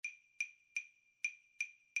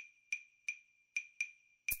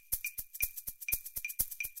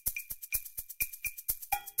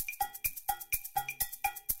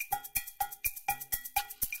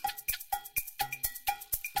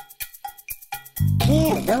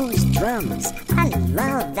Hear those drums, I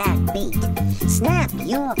love that beat. Snap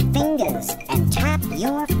your fingers and tap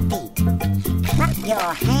your feet. Clap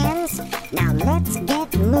your hands, now let's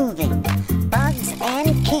get moving. Bugs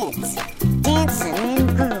and kids, dancing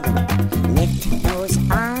and grooving. Lift those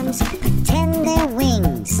arms, pretend they're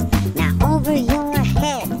wings. Now over your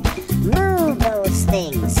head, move those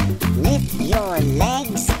things. Lift your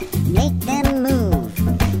legs, make them move.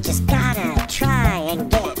 Just gotta try and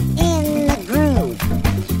get in the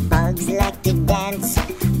groove. Bugs like to dance,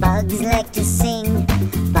 bugs like to sing,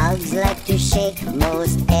 bugs like to shake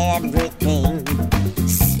most everything.